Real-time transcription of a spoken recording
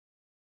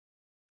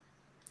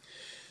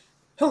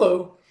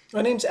Hello,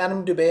 my name's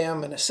Adam Dubé.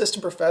 I'm an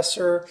assistant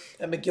professor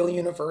at McGill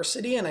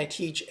University and I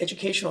teach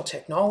educational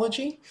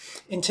technology.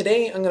 And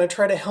today I'm going to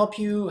try to help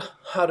you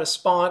how to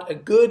spot a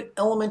good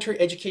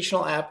elementary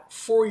educational app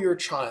for your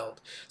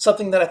child.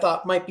 Something that I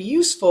thought might be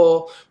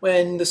useful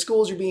when the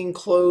schools are being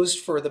closed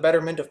for the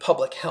betterment of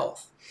public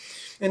health.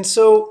 And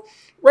so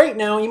right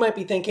now you might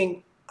be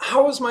thinking,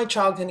 how is my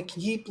child going to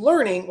keep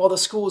learning while the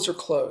schools are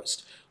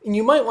closed? And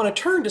you might want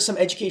to turn to some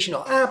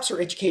educational apps or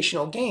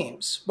educational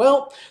games.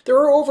 Well, there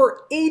are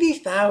over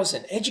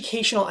 80,000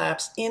 educational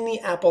apps in the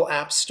Apple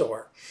App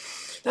Store.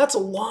 That's a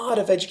lot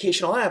of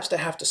educational apps to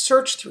have to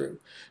search through.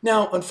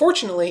 Now,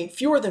 unfortunately,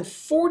 fewer than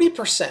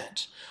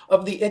 40%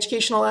 of the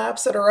educational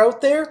apps that are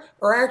out there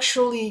are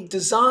actually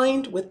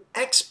designed with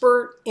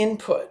expert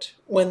input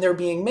when they're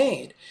being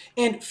made.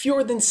 And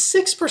fewer than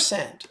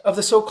 6% of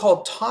the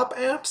so-called top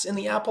apps in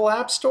the Apple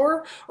App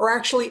Store are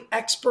actually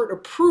expert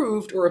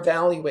approved or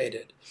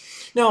evaluated.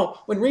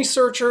 Now, when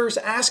researchers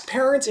ask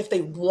parents if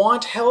they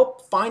want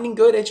help finding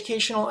good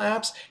educational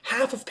apps,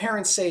 half of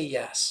parents say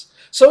yes.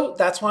 So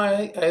that's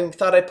why I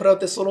thought I'd put out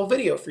this little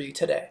video for you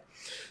today.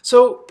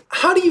 So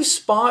how do you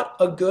spot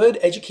a good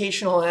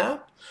educational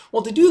app?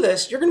 Well, to do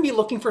this, you're going to be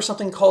looking for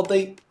something called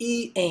the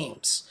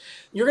E-aims.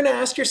 You're going to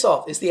ask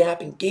yourself, is the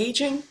app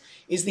engaging?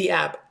 Is the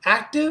app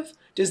active?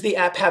 Does the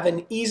app have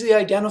an easily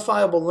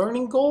identifiable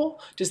learning goal?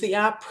 Does the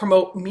app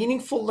promote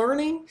meaningful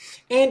learning?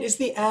 And is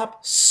the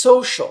app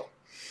social?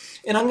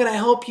 And I'm going to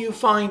help you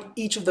find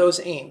each of those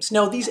aims.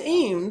 Now, these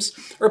aims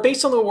are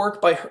based on the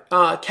work by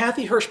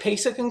Kathy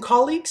Hirsch-Pasek and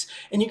colleagues,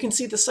 and you can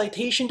see the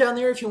citation down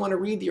there if you want to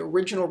read the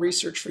original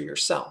research for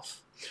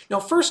yourself.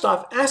 Now, first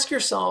off, ask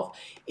yourself,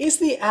 is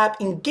the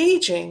app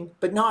engaging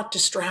but not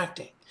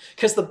distracting?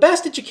 Because the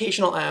best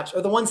educational apps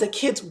are the ones that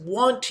kids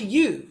want to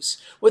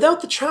use.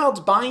 Without the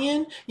child's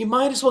buy-in, you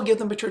might as well give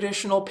them a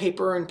traditional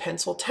paper and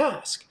pencil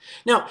task.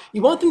 Now,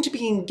 you want them to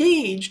be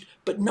engaged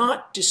but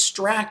not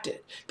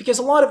distracted, because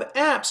a lot of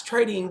apps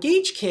try to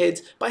engage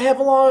kids by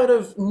having a lot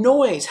of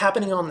noise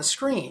happening on the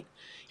screen.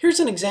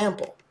 Here's an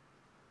example.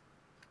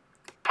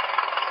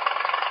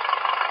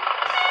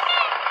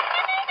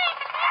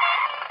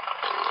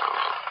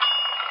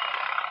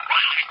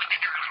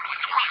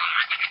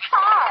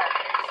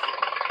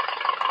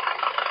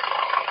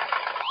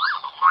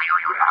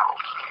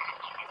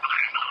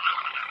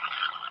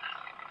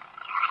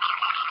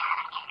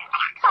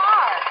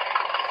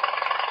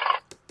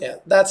 Yeah,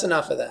 that's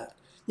enough of that.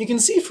 You can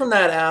see from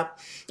that app,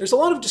 there's a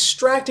lot of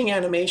distracting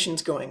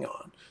animations going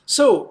on.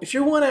 So if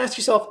you want to ask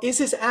yourself, is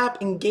this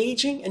app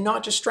engaging and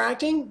not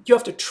distracting? You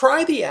have to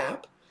try the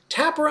app,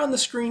 tap around the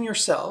screen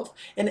yourself,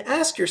 and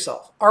ask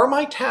yourself, are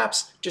my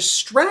taps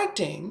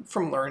distracting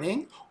from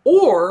learning,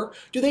 or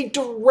do they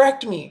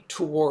direct me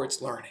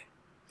towards learning?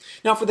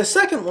 Now for the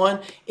second one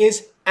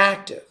is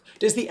active.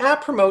 Does the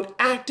app promote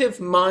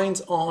active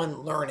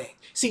minds-on learning?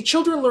 See,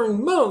 children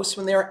learn most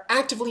when they are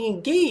actively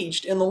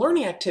engaged in the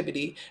learning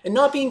activity and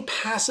not being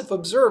passive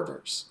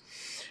observers.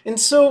 And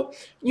so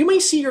you may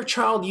see your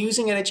child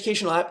using an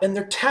educational app and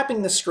they're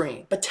tapping the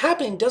screen, but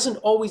tapping doesn't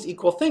always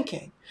equal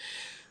thinking.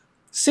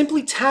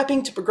 Simply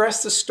tapping to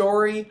progress the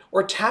story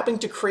or tapping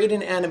to create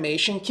an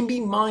animation can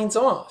be minds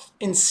off.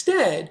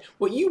 Instead,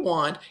 what you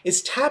want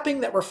is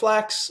tapping that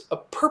reflects a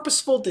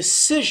purposeful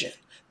decision.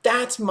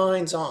 That's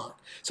minds on.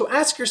 So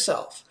ask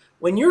yourself,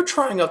 when you're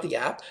trying out the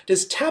app,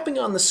 does tapping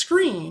on the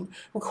screen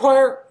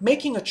require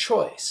making a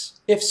choice?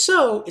 If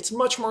so, it's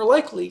much more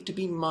likely to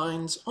be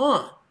minds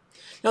on.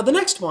 Now the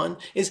next one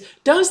is,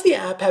 does the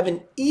app have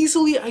an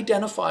easily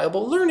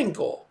identifiable learning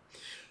goal?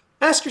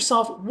 Ask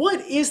yourself,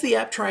 what is the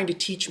app trying to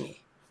teach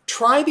me?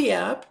 Try the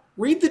app,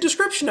 read the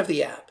description of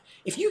the app.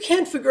 If you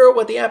can't figure out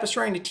what the app is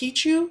trying to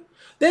teach you,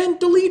 then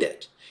delete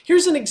it.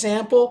 Here's an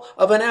example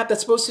of an app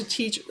that's supposed to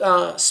teach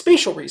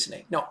spatial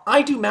reasoning. Now,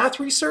 I do math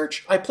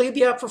research. I played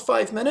the app for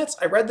 5 minutes.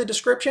 I read the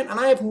description, and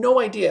I have no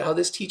idea how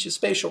this teaches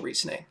spatial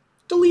reasoning.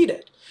 Delete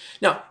it.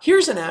 Now,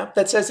 here's an app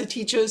that says it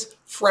teaches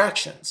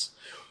fractions.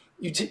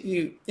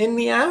 In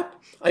the app,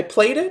 I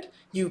played it.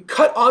 You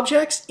cut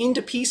objects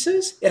into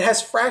pieces. It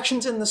has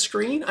fractions in the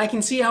screen. I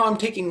can see how I'm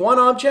taking one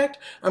object,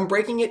 I'm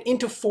breaking it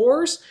into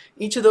fours.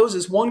 Each of those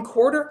is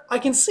 1/4. I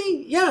can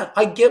see, yeah,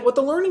 I get what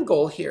the learning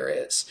goal here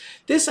is.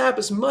 This app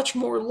is much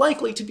more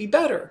likely to be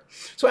better.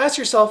 So ask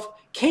yourself,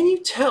 can you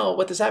tell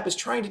what this app is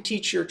trying to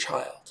teach your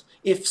child?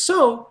 If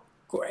so,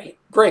 great,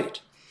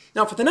 great.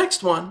 Now for the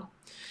next one,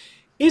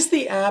 is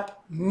the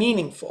app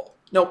meaningful?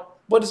 Now,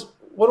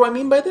 what do I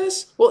mean by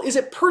this? Well, is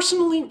it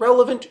personally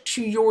relevant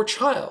to your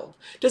child?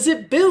 Does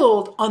it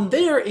build on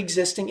their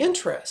existing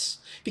interests?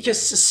 Because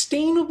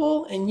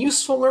sustainable and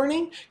useful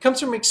learning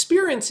comes from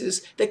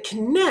experiences that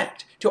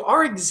connect to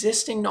our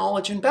existing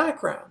knowledge and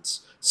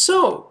backgrounds.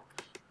 So,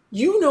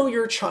 you know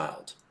your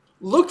child.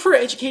 Look for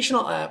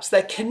educational apps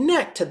that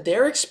connect to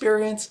their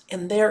experience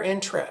and their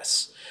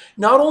interests.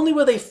 Not only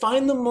will they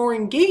find them more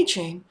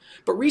engaging,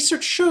 but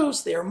research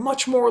shows they are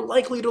much more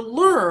likely to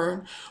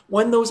learn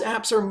when those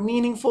apps are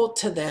meaningful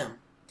to them.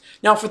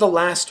 Now for the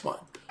last one,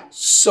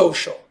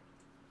 social.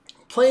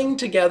 Playing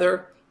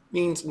together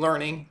means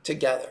learning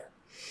together.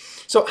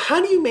 So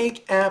how do you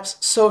make apps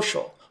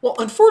social? Well,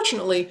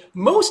 unfortunately,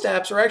 most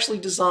apps are actually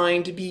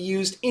designed to be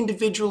used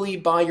individually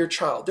by your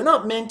child. They're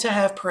not meant to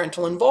have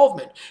parental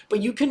involvement,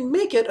 but you can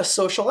make it a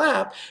social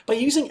app by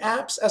using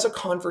apps as a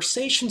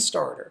conversation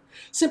starter.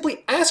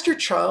 Simply ask your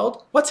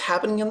child what's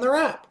happening in their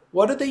app.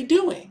 What are they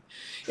doing?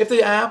 If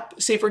the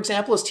app, say for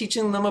example, is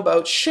teaching them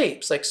about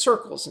shapes like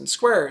circles and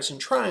squares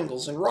and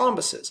triangles and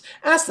rhombuses,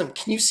 ask them,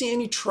 can you see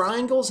any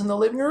triangles in the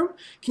living room?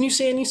 Can you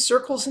see any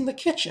circles in the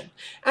kitchen?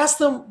 Ask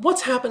them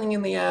what's happening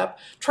in the app.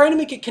 Try to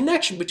make a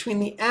connection between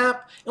the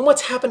app and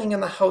what's happening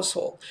in the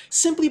household.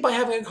 Simply by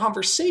having a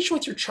conversation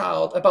with your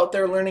child about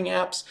their learning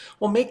apps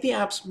will make the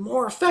apps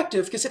more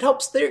effective because it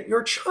helps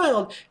your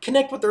child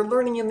connect what they're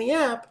learning in the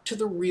app to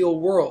the real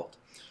world.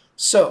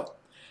 So,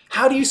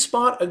 how do you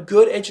spot a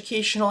good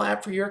educational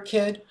app for your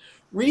kid?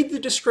 Read the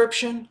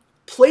description,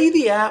 play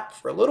the app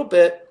for a little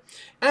bit,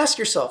 ask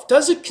yourself,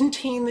 does it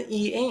contain the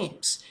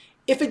e-aims?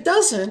 If it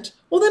doesn't,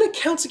 well then it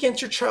counts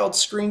against your child's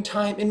screen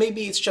time and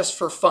maybe it's just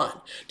for fun.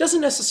 Doesn't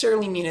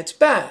necessarily mean it's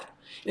bad.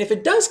 And if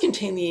it does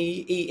contain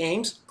the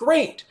e-aims,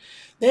 great.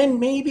 Then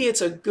maybe it's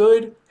a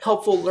good,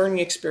 helpful learning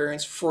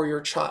experience for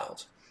your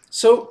child.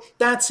 So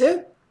that's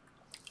it.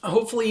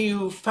 Hopefully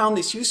you found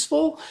this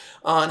useful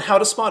on how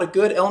to spot a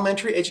good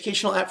elementary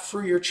educational app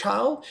for your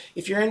child.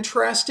 If you're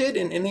interested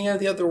in any of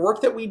the other work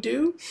that we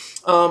do,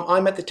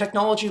 I'm at the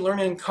Technology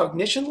Learning and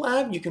Cognition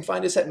Lab. You can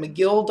find us at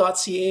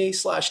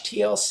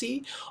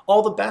Mcgill.ca/TLC.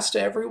 All the best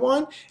to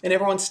everyone, and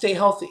everyone stay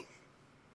healthy.